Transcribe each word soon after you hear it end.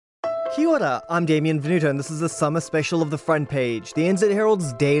Kia ora, I'm Damien Venuto, and this is the summer special of The Front Page, the NZ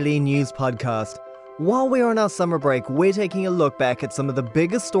Herald's daily news podcast. While we're on our summer break, we're taking a look back at some of the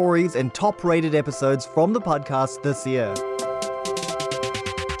biggest stories and top-rated episodes from the podcast this year.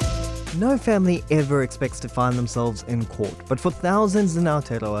 No family ever expects to find themselves in court, but for thousands in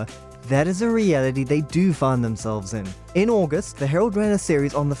Aotearoa, that is a reality they do find themselves in. In August, the Herald ran a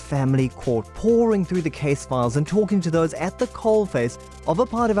series on the family court, pouring through the case files and talking to those at the coalface of a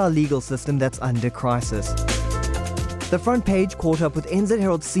part of our legal system that's under crisis. The Front Page caught up with NZ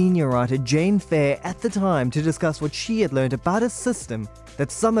Herald senior writer Jane Fair at the time to discuss what she had learned about a system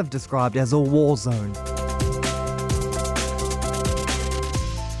that some have described as a war zone.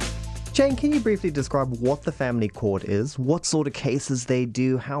 Jane, can you briefly describe what the family court is, what sort of cases they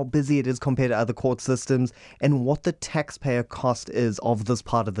do, how busy it is compared to other court systems, and what the taxpayer cost is of this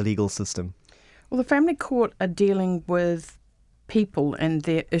part of the legal system? Well, the family court are dealing with people and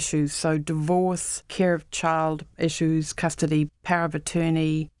their issues, so divorce, care of child issues, custody, power of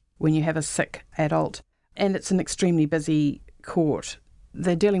attorney, when you have a sick adult, and it's an extremely busy court.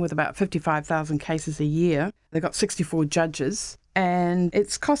 They're dealing with about 55,000 cases a year. They've got 64 judges. And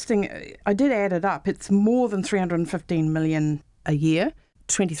it's costing, I did add it up, it's more than 315 million a year.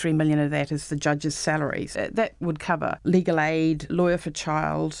 23 million of that is the judges' salaries. That would cover legal aid, lawyer for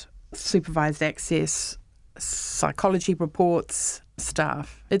child, supervised access, psychology reports,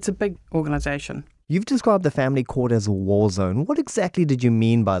 staff. It's a big organisation. You've described the family court as a war zone. What exactly did you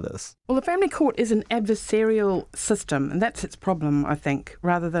mean by this? Well, the family court is an adversarial system, and that's its problem, I think,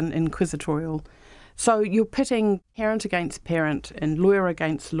 rather than inquisitorial. So you're pitting parent against parent and lawyer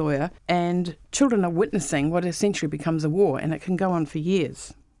against lawyer, and children are witnessing what essentially becomes a war, and it can go on for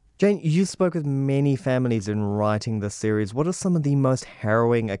years. Jane, you spoke with many families in writing this series. What are some of the most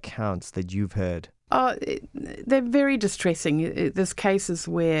harrowing accounts that you've heard? They're very distressing. There's cases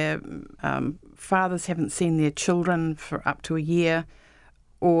where fathers haven't seen their children for up to a year,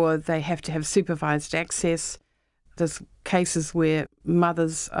 or they have to have supervised access. There's cases where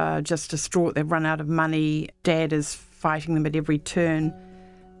mothers are just distraught, they've run out of money, dad is fighting them at every turn.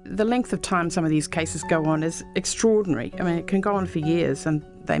 The length of time some of these cases go on is extraordinary. I mean, it can go on for years, and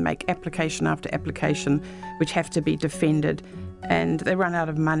they make application after application which have to be defended, and they run out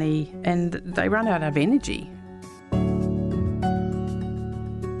of money and they run out of energy.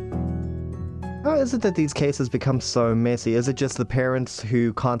 How is it that these cases become so messy? Is it just the parents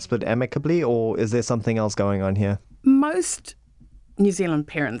who can't split amicably, or is there something else going on here? Most New Zealand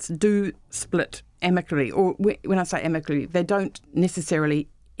parents do split amicably, or when I say amicably, they don't necessarily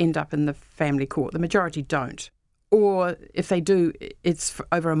end up in the family court. The majority don't. Or if they do, it's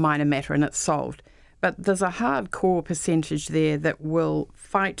over a minor matter and it's solved. But there's a hardcore percentage there that will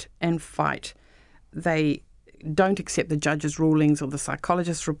fight and fight. They don't accept the judge's rulings or the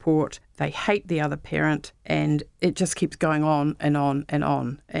psychologist's report. They hate the other parent, and it just keeps going on and on and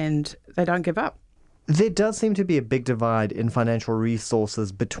on, and they don't give up. There does seem to be a big divide in financial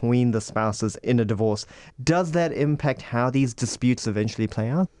resources between the spouses in a divorce. Does that impact how these disputes eventually play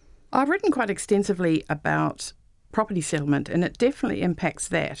out? I've written quite extensively about property settlement, and it definitely impacts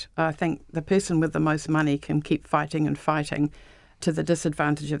that. I think the person with the most money can keep fighting and fighting to the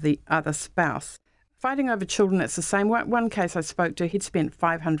disadvantage of the other spouse. Fighting over children, it's the same. One case I spoke to, he'd spent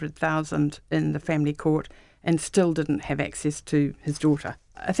 $500,000 in the family court and still didn't have access to his daughter.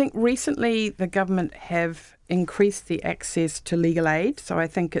 I think recently the government have increased the access to legal aid, so I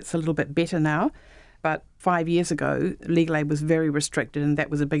think it's a little bit better now. But 5 years ago, legal aid was very restricted, and that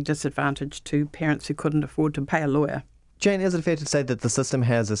was a big disadvantage to parents who couldn't afford to pay a lawyer. Jane, is it fair to say that the system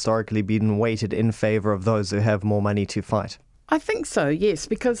has historically been weighted in favour of those who have more money to fight? I think so, yes,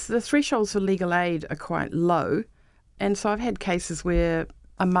 because the thresholds for legal aid are quite low. And so I've had cases where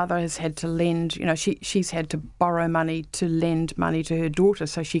a mother has had to lend, she's had to borrow money to lend money to her daughter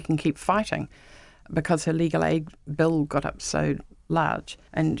so she can keep fighting because her legal aid bill got up so large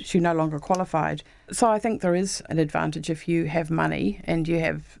and she no longer qualified. So I think there is an advantage if you have money and you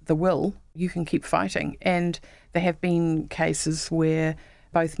have the will, you can keep fighting. And there have been cases where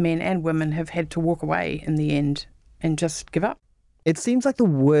both men and women have had to walk away in the end and just give up. It seems like the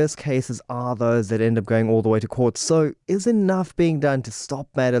worst cases are those that end up going all the way to court. So is enough being done to stop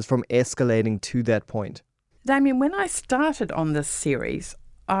matters from escalating to that point? Damien, when I started on this series,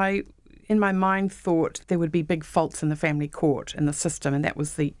 I, in my mind, thought there would be big faults in the family court and the system, and that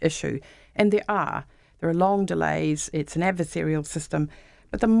was the issue. And there are. There are long delays. It's an adversarial system.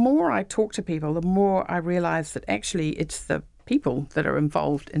 But the more I talk to people, the more I realise that actually it's the people that are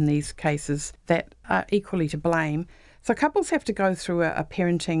involved in these cases that are equally to blame. So couples have to go through a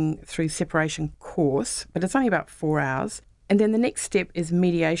parenting through separation course, but it's only about 4 hours. And then the next step is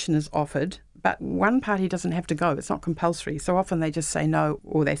mediation is offered, but one party doesn't have to go. It's not compulsory. So often they just say no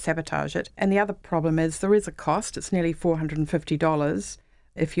or they sabotage it. And the other problem is there is a cost. It's nearly $450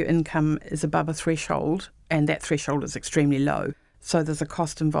 if your income is above a threshold, and that threshold is extremely low. So there's a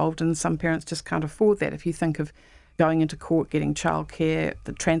cost involved, and some parents just can't afford that. If you think of going into court, getting childcare,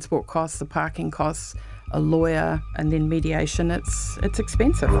 the transport costs, the parking costs, a lawyer, and then mediation, it's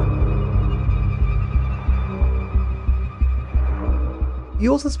expensive.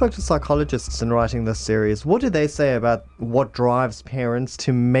 You also spoke to psychologists in writing this series. What did they say about what drives parents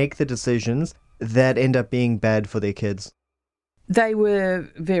to make the decisions that end up being bad for their kids? They were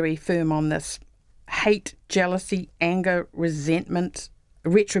very firm on this. Hate, jealousy, anger, resentment,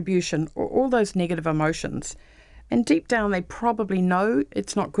 retribution, all those negative emotions. And deep down, they probably know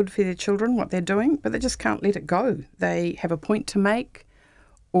it's not good for their children, what they're doing, but they just can't let it go. They have a point to make,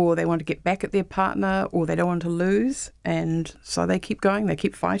 or they want to get back at their partner, or they don't want to lose, and so they keep going, they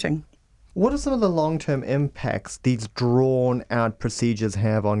keep fighting. What are some of the long-term impacts these drawn-out procedures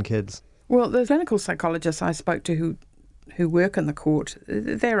have on kids? Well, the clinical psychologists I spoke to who work in the court,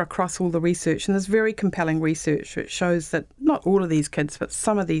 they're across all the research, and there's very compelling research which shows that not all of these kids, but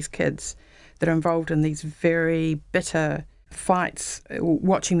some of these kids that are involved in these very bitter fights,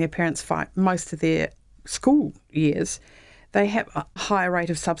 watching their parents fight most of their school years, they have a higher rate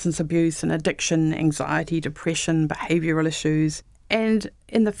of substance abuse and addiction, anxiety, depression, behavioural issues. And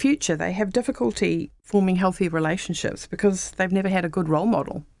in the future, they have difficulty forming healthy relationships because they've never had a good role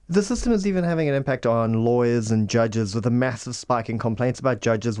model. The system is even having an impact on lawyers and judges, with a massive spike in complaints about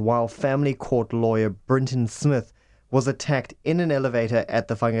judges, while family court lawyer Brinton Smith was attacked in an elevator at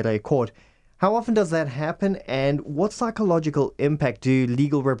the Whangarei court. How often does that happen, and what psychological impact do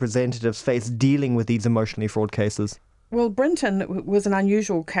legal representatives face dealing with these emotionally fraught cases? Well, Brinton was an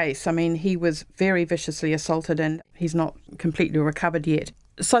unusual case. I mean, he was very viciously assaulted and he's not completely recovered yet.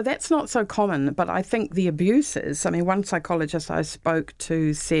 So that's not so common, but I think the abuses, I mean, one psychologist I spoke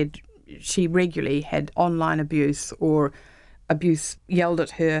to said she regularly had online abuse or abuse yelled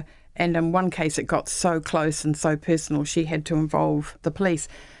at her, and in one case it got so close and so personal she had to involve the police.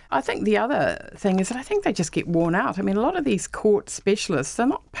 I think the other thing is that I think they just get worn out. I mean, a lot of these court specialists, they're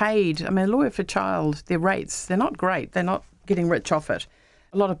not paid. I mean, a lawyer for child, their rates, they're not great. They're not getting rich off it.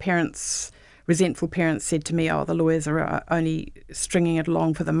 A lot of parents, resentful parents, said to me, oh, the lawyers are only stringing it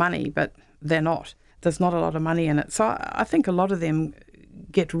along for the money, but they're not. There's not a lot of money in it. So I think a lot of them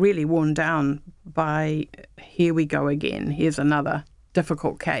get really worn down by, here we go again, here's another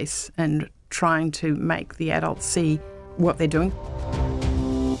difficult case, and trying to make the adults see what they're doing.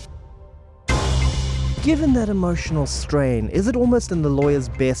 Given that emotional strain, is it almost in the lawyer's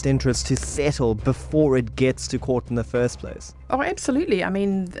best interest to settle before it gets to court in the first place? Oh, absolutely. I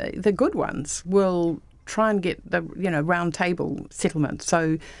mean, the good ones will try and get the round table settlement.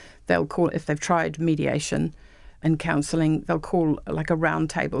 So they'll call, if they've tried mediation and counselling, they'll call like a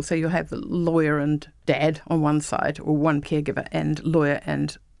round table. So you'll have the lawyer and dad on one side, or one caregiver, and lawyer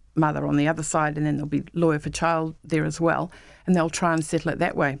and mother on the other side, and then there'll be lawyer for child there as well, and they'll try and settle it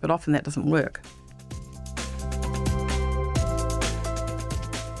that way. But often that doesn't work.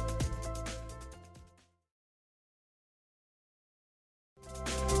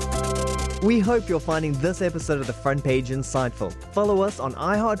 We hope you're finding this episode of The Front Page insightful. Follow us on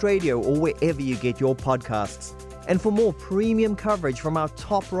iHeartRadio or wherever you get your podcasts. And for more premium coverage from our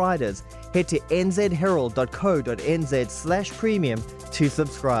top writers, head to nzherald.co.nz/premium to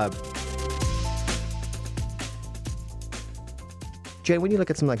subscribe. Jane, when you look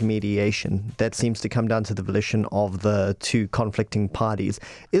at something like mediation, that seems to come down to the volition of the two conflicting parties.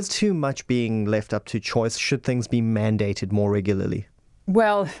 Is too much being left up to choice? Should things be mandated more regularly?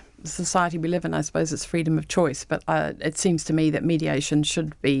 Well, the society we live in, I suppose it's freedom of choice, but it seems to me that mediation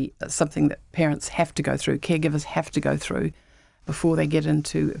should be something that parents have to go through, caregivers have to go through before they get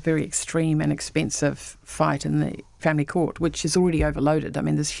into a very extreme and expensive fight in the family court, which is already overloaded. I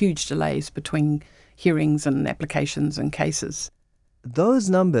mean, there's huge delays between hearings and applications and cases.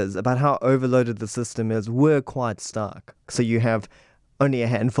 Those numbers about how overloaded the system is were quite stark. So you have only a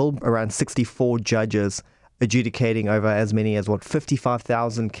handful, around 64 judges adjudicating over as many as,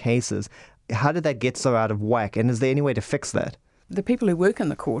 55,000 cases. How did that get so out of whack, and is there any way to fix that? The people who work in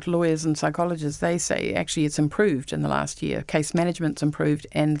the court, lawyers and psychologists, they say actually it's improved in the last year. Case management's improved,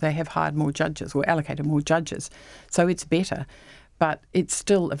 and they have hired more judges or allocated more judges. So it's better, but it's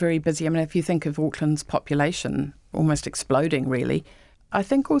still a very busy. I mean, if you think of Auckland's population almost exploding, really, I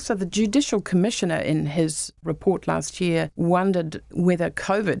think also the Judicial Commissioner in his report last year wondered whether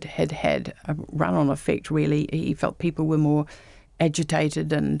COVID had a run-on effect, really. He felt people were more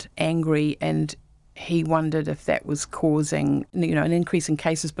agitated and angry, and he wondered if that was causing, an increase in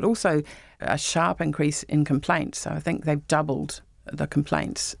cases, but also a sharp increase in complaints. So I think they've doubled the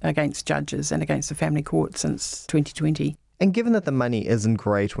complaints against judges and against the family court since 2020. And given that the money isn't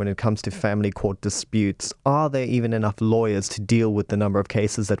great when it comes to family court disputes, are there even enough lawyers to deal with the number of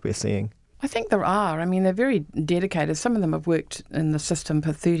cases that we're seeing? I think there are. I mean, they're very dedicated. Some of them have worked in the system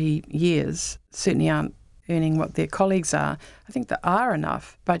for 30 years, certainly aren't earning what their colleagues are. I think there are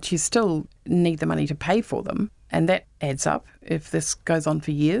enough, but you still need the money to pay for them. And that adds up if this goes on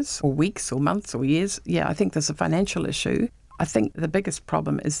for years or weeks or months or years. Yeah, I think there's a financial issue. I think the biggest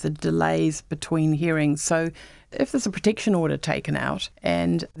problem is the delays between hearings. So if there's a protection order taken out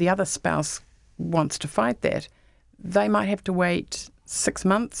and the other spouse wants to fight that, they might have to wait 6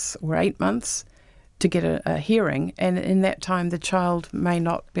 months or 8 months to get a hearing. And in that time, the child may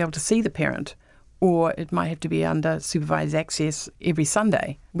not be able to see the parent, or it might have to be under supervised access every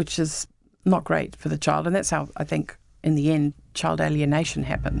Sunday, which is not great for the child. And that's how I think, in the end, child alienation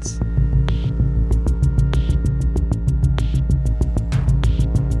happens.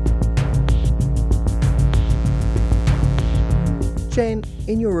 Jane,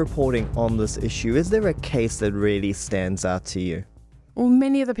 in your reporting on this issue, is there a case that really stands out to you? Well,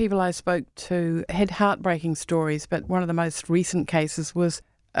 many of the people I spoke to had heartbreaking stories, but one of the most recent cases was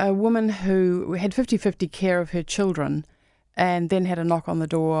a woman who had 50-50 care of her children and then had a knock on the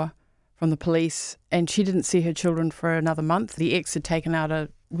door from the police, and she didn't see her children for another month. The ex had taken out a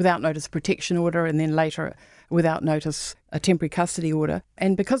without notice protection order, and then later, without notice, a temporary custody order.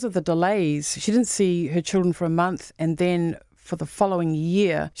 And because of the delays, she didn't see her children for a month, and then for the following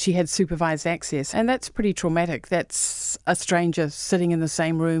year, she had supervised access. And that's pretty traumatic. That's a stranger sitting in the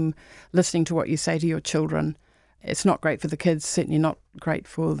same room, listening to what you say to your children. It's not great for the kids, certainly not great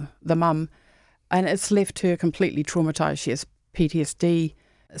for the mum. And it's left her completely traumatised. She has PTSD,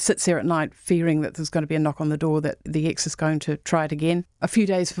 sits there at night fearing that there's going to be a knock on the door, that the ex is going to try it again. A few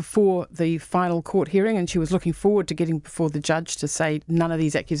days before the final court hearing, and she was looking forward to getting before the judge to say none of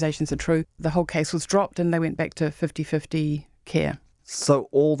these accusations are true, the whole case was dropped and they went back to 50-50 care. So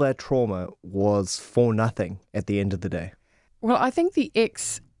all that trauma was for nothing at the end of the day? Well, I think the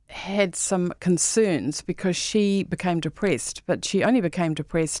ex had some concerns because she became depressed, but she only became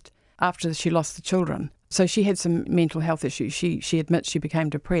depressed after she lost the children. So she had some mental health issues. She admits she became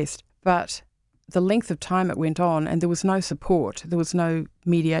depressed. But the length of time it went on, and there was no support, there was no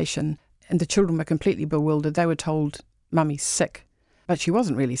mediation, and the children were completely bewildered. They were told, Mummy's sick. But she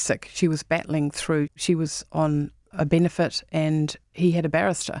wasn't really sick. She was battling through. She was on a benefit and he had a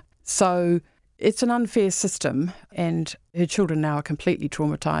barrister. So it's an unfair system, and her children now are completely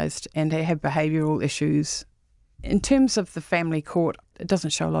traumatised and they have behavioural issues. In terms of the family court, it doesn't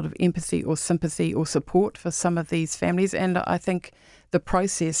show a lot of empathy or sympathy or support for some of these families, and I think the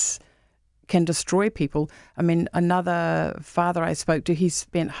process can destroy people. I mean, another father I spoke to, he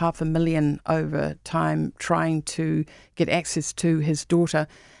spent $500,000 over time trying to get access to his daughter,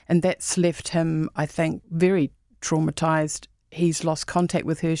 and that's left him, I think, very traumatised. He's lost contact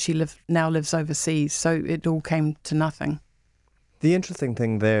with her. She now lives overseas, so it all came to nothing. The interesting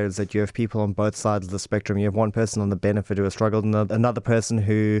thing there is that you have people on both sides of the spectrum. You have one person on the benefit who has struggled, and another person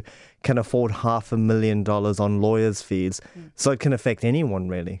who can afford $500,000 on lawyers' fees. So it can affect anyone,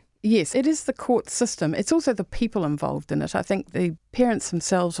 really. Yes, it is the court system. It's also the people involved in it. I think the parents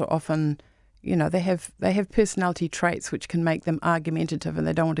themselves are often, they have personality traits which can make them argumentative and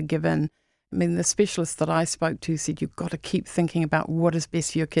they don't want to give in. I mean, the specialist that I spoke to said you've got to keep thinking about what is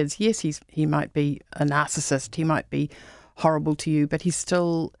best for your kids. Yes, he might be a narcissist, he might be horrible to you, but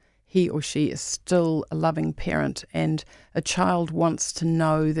he or she is still a loving parent, and a child wants to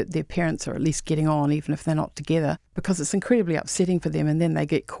know that their parents are at least getting on, even if they're not together, because it's incredibly upsetting for them, and then they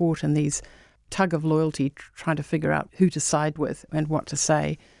get caught in these tug of loyalty, trying to figure out who to side with and what to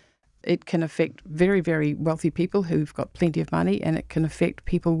say. It can affect very, very wealthy people who've got plenty of money, and it can affect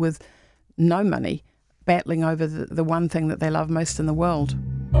people with no money, battling over the one thing that they love most in the world.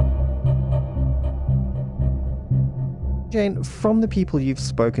 Jane, from the people you've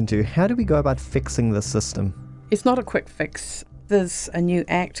spoken to, how do we go about fixing the system? It's not a quick fix. There's a new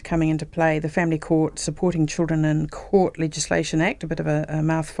act coming into play, the Family Court Supporting Children in Court Legislation Act, a bit of a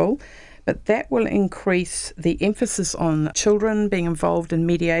mouthful, but that will increase the emphasis on children being involved in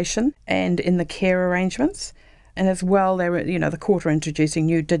mediation and in the care arrangements. And as well, the court are introducing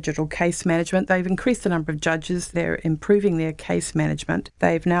new digital case management. They've increased the number of judges. They're improving their case management.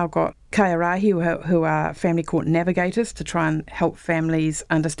 They've now got kaiarahi, who are family court navigators, to try and help families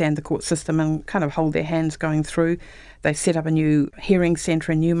understand the court system and kind of hold their hands going through. They've set up a new hearing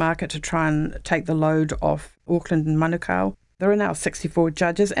centre in Newmarket to try and take the load off Auckland and Manukau. There are now 64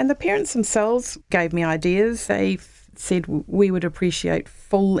 judges, and the parents themselves gave me ideas. They said we would appreciate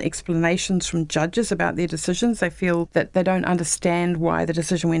full explanations from judges about their decisions. They feel that they don't understand why the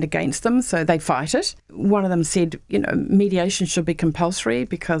decision went against them, so they fight it. One of them said, mediation should be compulsory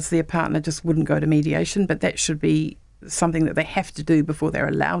because their partner just wouldn't go to mediation, but that should be something that they have to do before they're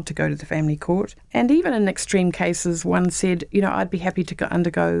allowed to go to the family court. And even in extreme cases, one said, I'd be happy to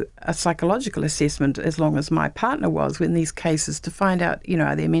undergo a psychological assessment as long as my partner was in these cases to find out,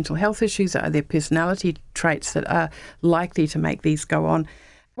 are there mental health issues, are there personality traits that are likely to make these go on.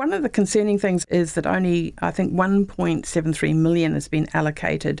 One of the concerning things is that only, I think, 1.73 million has been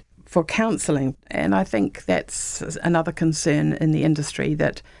allocated for counselling. And I think that's another concern in the industry,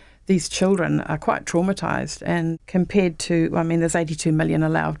 that these children are quite traumatised, and compared to, there's 82 million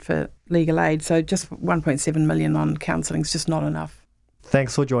allowed for legal aid, so just 1.7 million on counselling is just not enough.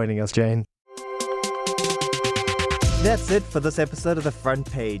 Thanks for joining us, Jane. That's it for this episode of The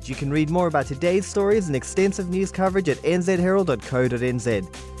Front Page. You can read more about today's stories and extensive news coverage at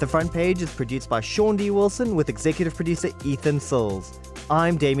nzherald.co.nz. The Front Page is produced by Sean D. Wilson with executive producer Ethan Sills.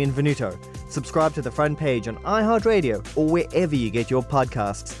 I'm Damien Venuto. Subscribe to The Front Page on iHeartRadio or wherever you get your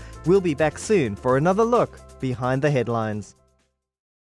podcasts. We'll be back soon for another look behind the headlines.